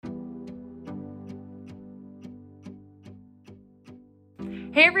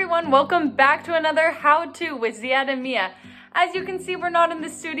Hey everyone, welcome back to another How To with Ziad and Mia. As you can see, we're not in the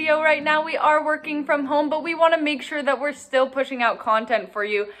studio right now. We are working from home, but we want to make sure that we're still pushing out content for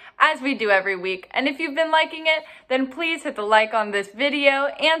you as we do every week. And if you've been liking it, then please hit the like on this video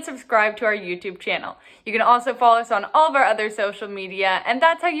and subscribe to our YouTube channel. You can also follow us on all of our other social media, and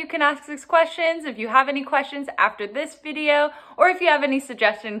that's how you can ask us questions if you have any questions after this video, or if you have any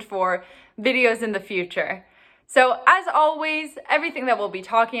suggestions for videos in the future. So as always, everything that we'll be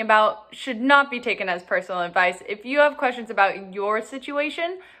talking about should not be taken as personal advice. If you have questions about your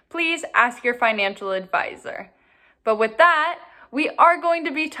situation, please ask your financial advisor. But with that, we are going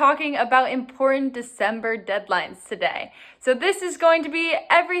to be talking about important December deadlines today. So this is going to be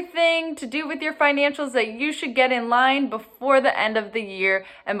everything to do with your financials that you should get in line before the end of the year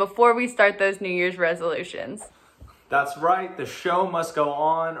and before we start those New Year's resolutions. That's right, the show must go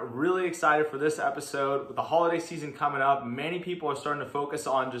on. Really excited for this episode. With the holiday season coming up, many people are starting to focus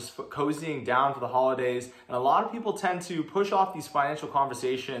on just cozying down for the holidays, and a lot of people tend to push off these financial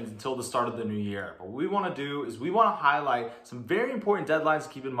conversations until the start of the new year. But what we want to do is we want to highlight some very important deadlines to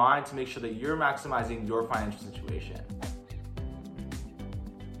keep in mind to make sure that you're maximizing your financial situation.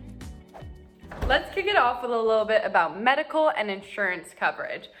 Let's kick it off with a little bit about medical and insurance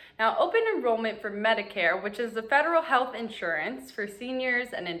coverage. Now, open enrollment for Medicare, which is the federal health insurance for seniors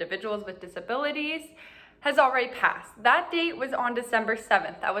and individuals with disabilities, has already passed. That date was on December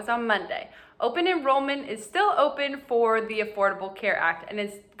 7th. That was on Monday. Open enrollment is still open for the Affordable Care Act, and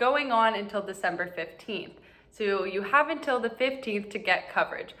it's going on until December 15th. So you have until the 15th to get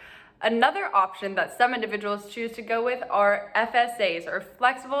coverage. Another option that some individuals choose to go with are FSAs, or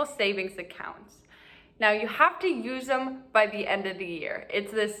flexible savings accounts. Now, you have to use them by the end of the year.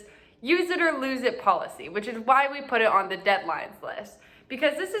 It's this use it or lose it policy, which is why we put it on the deadlines list.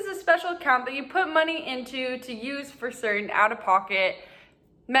 Because this is a special account that you put money into to use for certain out-of-pocket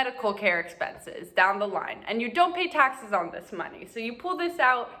medical care expenses down the line. And you don't pay taxes on this money. So you pull this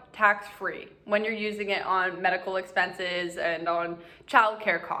out tax-free when you're using it on medical expenses and on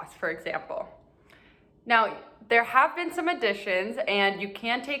childcare costs, for example. Now, there have been some additions, and you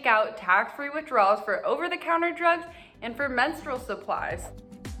can take out tax-free withdrawals for over-the-counter drugs and for menstrual supplies.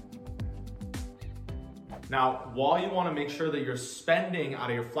 Now, while you want to make sure that you're spending out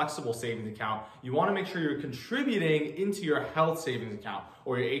of your flexible savings account, you want to make sure you're contributing into your health savings account,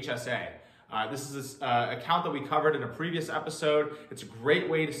 or your HSA. This is an account that we covered in a previous episode. It's a great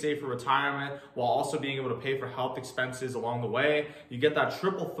way to save for retirement while also being able to pay for health expenses along the way. You get that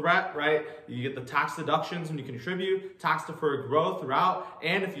triple threat, right? You get the tax deductions when you contribute, tax deferred growth throughout,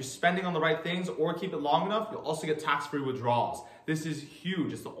 and if you're spending on the right things or keep it long enough, you'll also get tax-free withdrawals. This is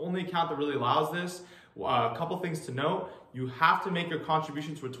huge. It's the only account that really allows this. A couple things to note: you have to make your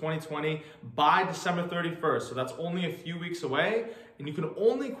contributions for 2020 by December 31st, so that's only a few weeks away, and you can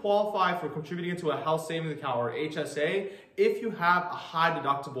only qualify for contributing into a health savings account, or HSA, if you have a high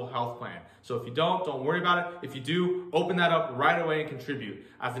deductible health plan. So if you don't worry about it. If you do, open that up right away and contribute.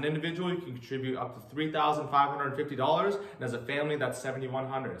 As an individual, you can contribute up to $3,550, and as a family, that's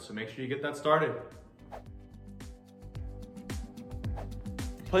 $7,100. So make sure you get that started.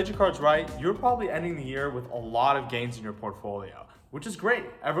 Played your cards right, you're probably ending the year with a lot of gains in your portfolio, which is great.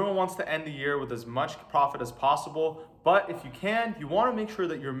 Everyone wants to end the year with as much profit as possible, but if you can, you want to make sure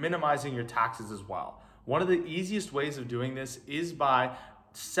that you're minimizing your taxes as well. One of the easiest ways of doing this is by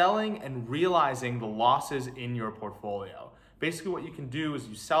selling and realizing the losses in your portfolio. Basically, what you can do is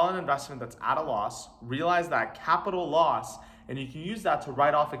you sell an investment that's at a loss, realize that capital loss, and you can use that to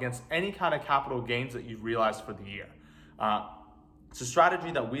write off against any kind of capital gains that you've realized for the year. It's a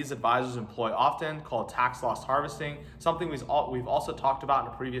strategy that we as advisors employ often, called tax loss harvesting, something we've also talked about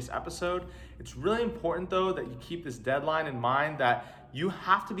in a previous episode. It's really important, though, that you keep this deadline in mind, that you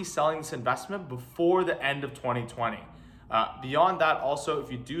have to be selling this investment before the end of 2020. Beyond that, also,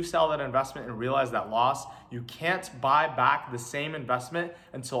 if you do sell that investment and realize that loss, you can't buy back the same investment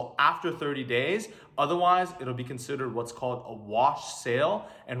until after 30 days. Otherwise, it'll be considered what's called a wash sale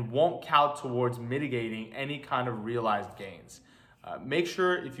and won't count towards mitigating any kind of realized gains. Make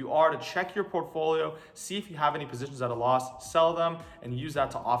sure, if you are, to check your portfolio, see if you have any positions at a loss, sell them, and use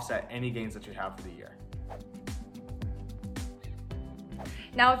that to offset any gains that you have for the year.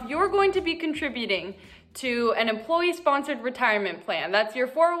 Now, if you're going to be contributing to an employee-sponsored retirement plan, that's your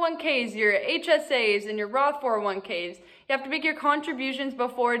 401ks, your HSAs, and your Roth 401ks, you have to make your contributions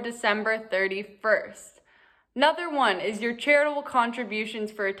before December 31st. Another one is your charitable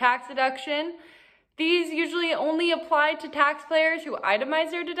contributions for a tax deduction. These usually only apply to taxpayers who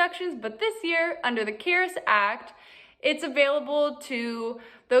itemize their deductions, but this year, under the CARES Act, it's available to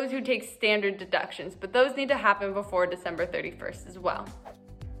those who take standard deductions, but those need to happen before December 31st as well.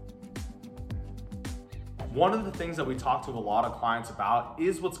 one of the things that we talk to a lot of clients about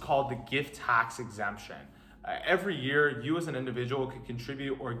is what's called the gift tax exemption. Every year, you as an individual could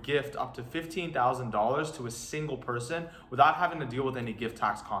contribute or gift up to $15,000 to a single person without having to deal with any gift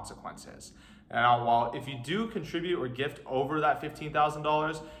tax consequences. Now, while if you do contribute or gift over that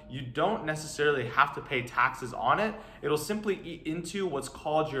 $15,000, you don't necessarily have to pay taxes on it. It'll simply eat into what's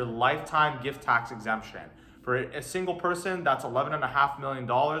called your lifetime gift tax exemption. For a single person, that's $11.5 million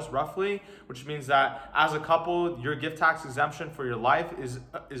roughly, which means that as a couple, your gift tax exemption for your life is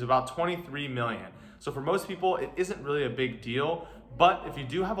about $23 million. So for most people, it isn't really a big deal. But if you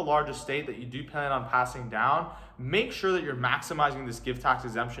do have a large estate that you do plan on passing down, make sure that you're maximizing this gift tax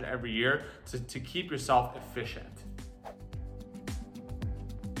exemption every year to keep yourself efficient.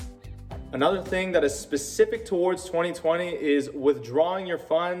 Another thing that is specific towards 2020 is withdrawing your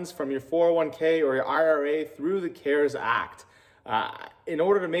funds from your 401k or your IRA through the CARES Act. In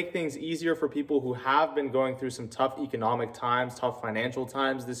order to make things easier for people who have been going through some tough economic times, tough financial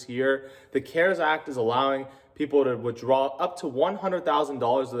times this year, the CARES Act is allowing people to withdraw up to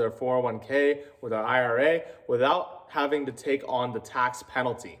 $100,000 of their 401k or their IRA without having to take on the tax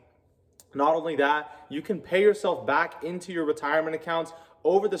penalty. Not only that, you can pay yourself back into your retirement accounts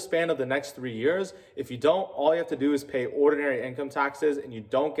over the span of the next 3 years. If you don't, all you have to do is pay ordinary income taxes and you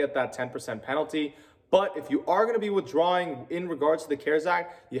don't get that 10% penalty. But if you are going to be withdrawing in regards to the CARES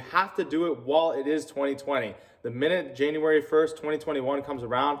Act, you have to do it while it is 2020. The minute January 1st, 2021 comes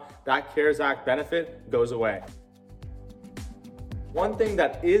around, that CARES Act benefit goes away. One thing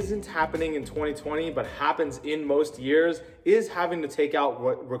that isn't happening in 2020 but happens in most years is having to take out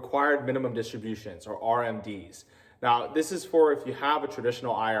what required minimum distributions or RMDs. Now, this is for if you have a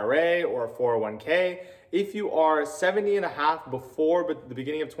traditional IRA or a 401k. If you are 70 and a half before the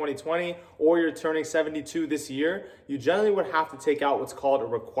beginning of 2020, or you're turning 72 this year, you generally would have to take out what's called a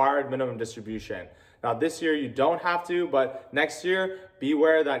required minimum distribution. Now, this year you don't have to, but next year,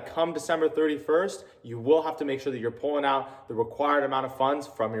 beware that come December 31st, you will have to make sure that you're pulling out the required amount of funds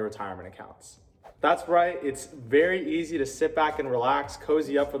from your retirement accounts. That's right, it's very easy to sit back and relax,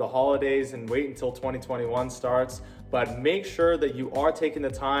 cozy up for the holidays and wait until 2021 starts. But make sure that you are taking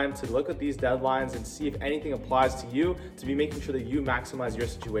the time to look at these deadlines and see if anything applies to you to be making sure that you maximize your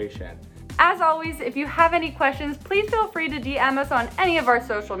situation. As always, if you have any questions, please feel free to DM us on any of our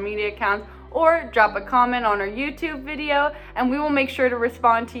social media accounts or drop a comment on our YouTube video and we will make sure to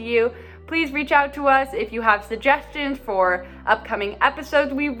respond to you. Please reach out to us if you have suggestions for upcoming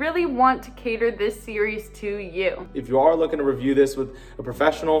episodes. We really want to cater this series to you. If you are looking to review this with a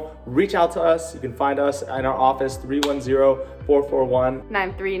professional, reach out to us. You can find us in our office,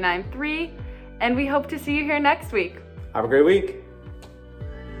 310-441-9393. And we hope to see you here next week. Have a great week.